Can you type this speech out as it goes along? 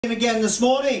Again this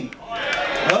morning.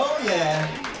 Oh yeah,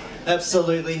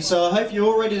 absolutely. So I hope you're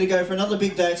all ready to go for another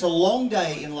big day. It's a long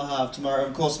day in Le Havre tomorrow.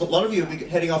 Of course, a lot of you will be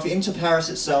heading off into Paris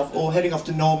itself or heading off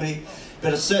to Normandy,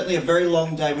 but it's certainly a very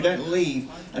long day. We don't leave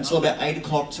until about 8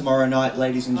 o'clock tomorrow night,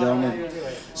 ladies and gentlemen.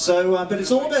 So, but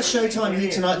it's all about showtime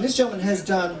here tonight, and this gentleman has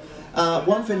done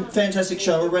one fantastic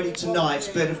show already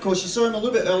tonight, but of course you saw him a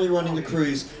little bit earlier on in the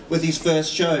cruise with his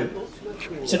first show.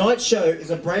 Tonight's show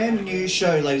is a brand new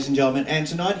show, ladies and gentlemen, and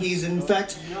tonight he's in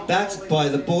fact backed by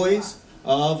the boys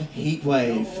of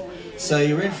Heatwave. So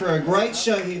you're in for a great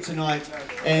show here tonight,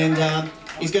 and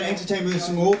he's going to entertain with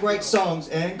some more great songs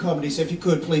and comedy. So if you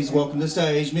could, please welcome to the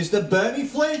stage Mr. Bernie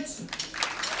Flint.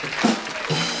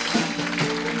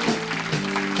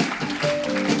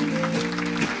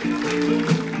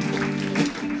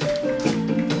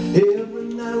 Every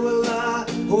night will I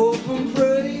hope and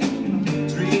pray,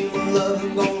 dream of love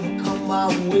gonna come my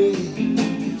way.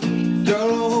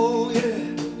 Girl, I'll hold you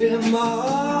in my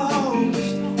arms,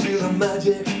 feel the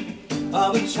magic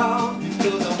of a charm.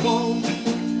 Because I want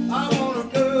a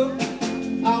girl,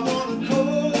 I want a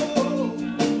call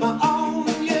my own,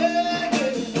 yeah,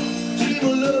 yeah. Dream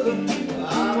of love,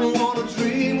 I don't want to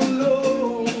dream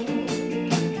alone.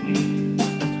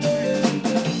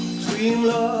 Dream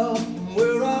love,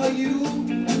 where are you?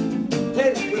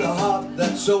 Hey, with a heart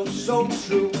that's so, so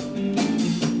true,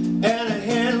 and a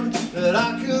hand that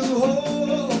I can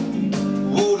hold.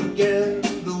 Oh,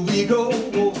 together we go.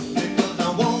 Because I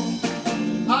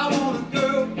want a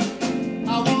girl, I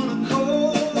want to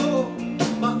call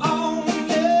my own,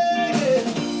 yeah, yeah.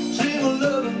 Dream of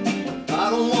loving, I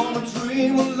don't want to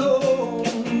dream alone.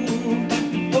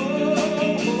 Oh,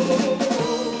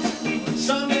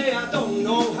 someday I don't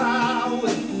know how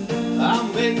I'll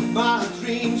make my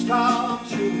dreams come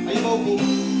true. Are you vocal?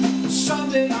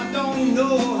 Someday I don't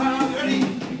know how. Ready?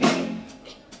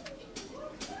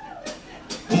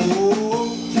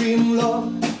 Oh, dream love,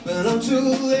 but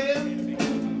until then,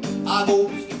 I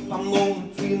hope I'm gonna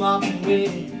dream of a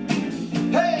win.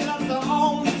 Hey, that's the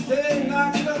only thing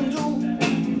I can do,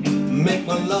 make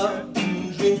my love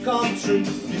dreams come true.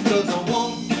 Because I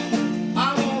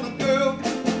want a girl,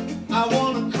 I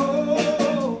want to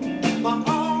call my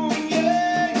own,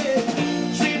 yeah, yeah.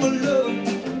 Dream of love,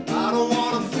 I don't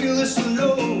want to feel this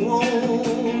alone.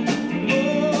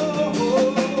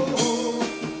 Oh,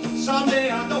 someday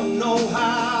I don't know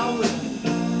how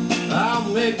I'll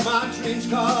make my dreams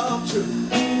come true.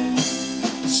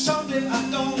 Someday I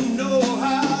don't know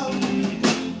how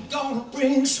gonna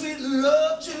bring sweet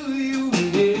love to you,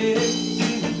 yeah.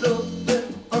 Love, but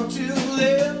until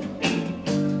then,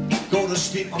 go to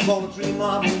sleep, I'm gonna dream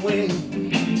of a wing.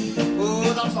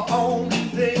 Oh, that's the only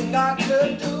thing I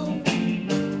could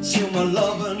do, see my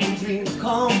love and dream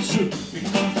come true.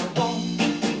 Because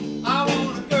I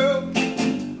want a girl,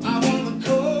 I want to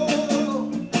call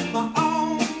my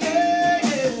own, yeah,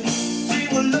 yeah.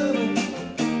 Dream of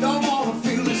love, don't want to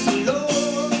feel this alone.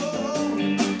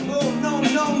 Oh, no,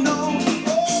 no, no,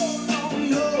 oh, no,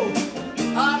 no,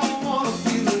 I don't want to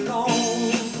feel alone.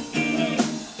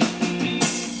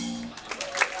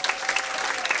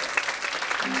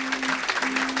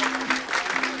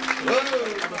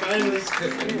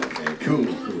 Cool.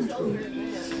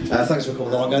 Thanks for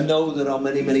coming along. I know there are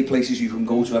many places you can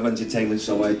go to have entertainment,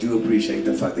 so I do appreciate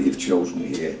the fact that you've chosen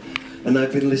me here. And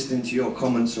I've been listening to your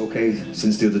comments, okay,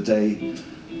 since the other day,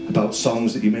 about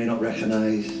songs that you may not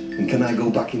recognise. And can I go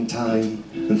back in time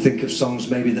and think of songs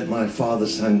maybe that my father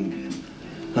sang?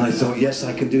 And I thought, yes,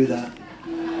 I can do that.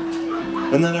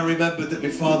 And then I remembered that my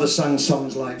father sang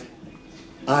songs like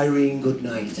Irene, Good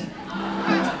Night,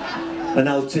 and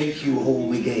I'll Take You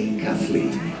Home Again,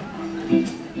 Kathleen,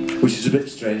 which is a bit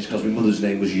strange because my mother's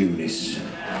name was Eunice.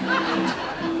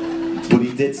 But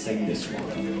he did sing this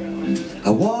one. I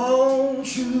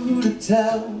want you to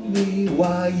tell me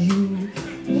why you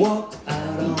walked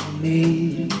out on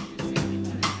me.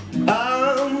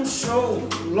 I'm so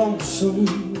lonesome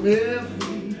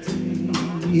every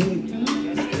day.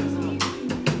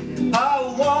 I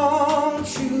want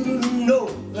you to know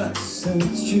that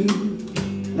since you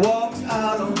walked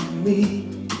out on me,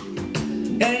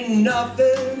 ain't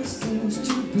nothing seems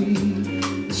to be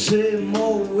the same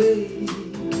old way.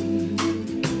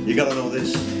 You gotta know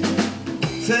this.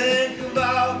 Think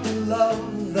about the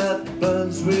love that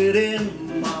burns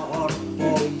within my heart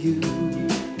for you.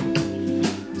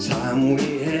 Time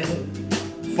we had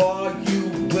for you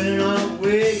went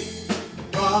away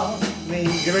from me.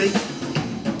 You ready?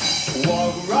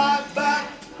 Walk right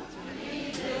back.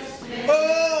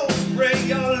 Oh, bring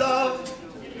your love.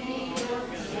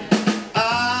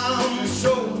 I'm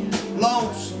so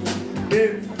lonesome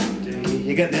every day.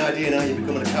 You get the idea now, you're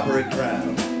becoming a cabaret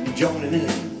crowd. joining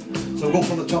in. So go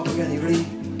from the top again, you ready?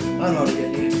 I know how to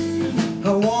get you.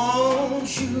 I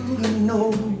want you to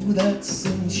know that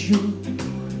since you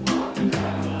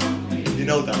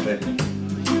know that bit.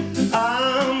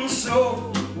 I'm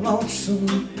so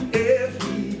lonesome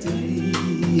every day.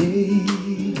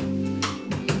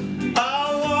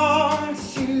 I want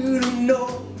you to know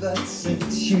that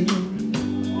since you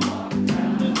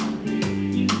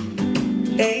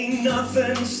ain't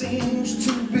nothing seems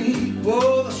to be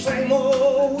the same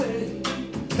old way.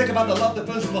 Think about the love that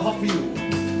burns from the heart for you.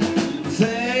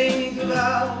 Think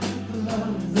about the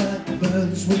love that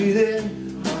burns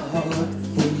within my heart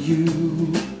for you.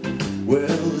 Well,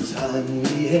 the time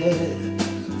we had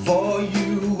for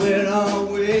you went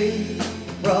away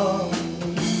from.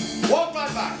 Walk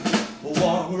right back,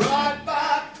 walk right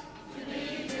back.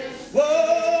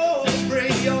 Whoa,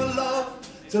 bring your love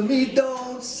to me,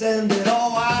 don't send it.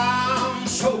 Oh, I'm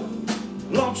so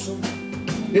lonesome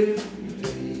every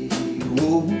day.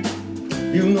 Whoa,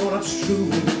 you know that's true.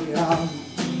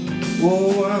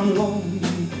 Oh, I'm lonely.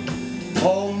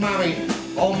 Oh,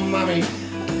 mommy,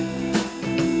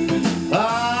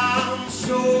 I'm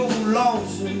so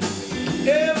lonesome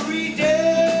every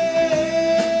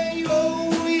day.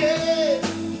 Oh, yeah,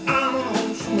 I'm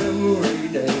lonesome every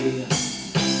day.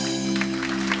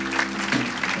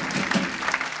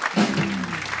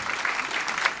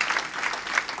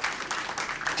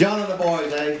 John and the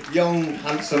boys, eh? Young,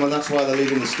 handsome, and that's why they're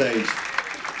leaving the stage.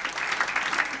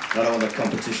 I don't want a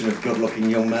competition of good-looking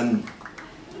young men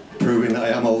proving that I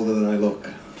am older than I look.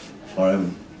 Or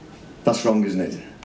that's wrong, isn't it?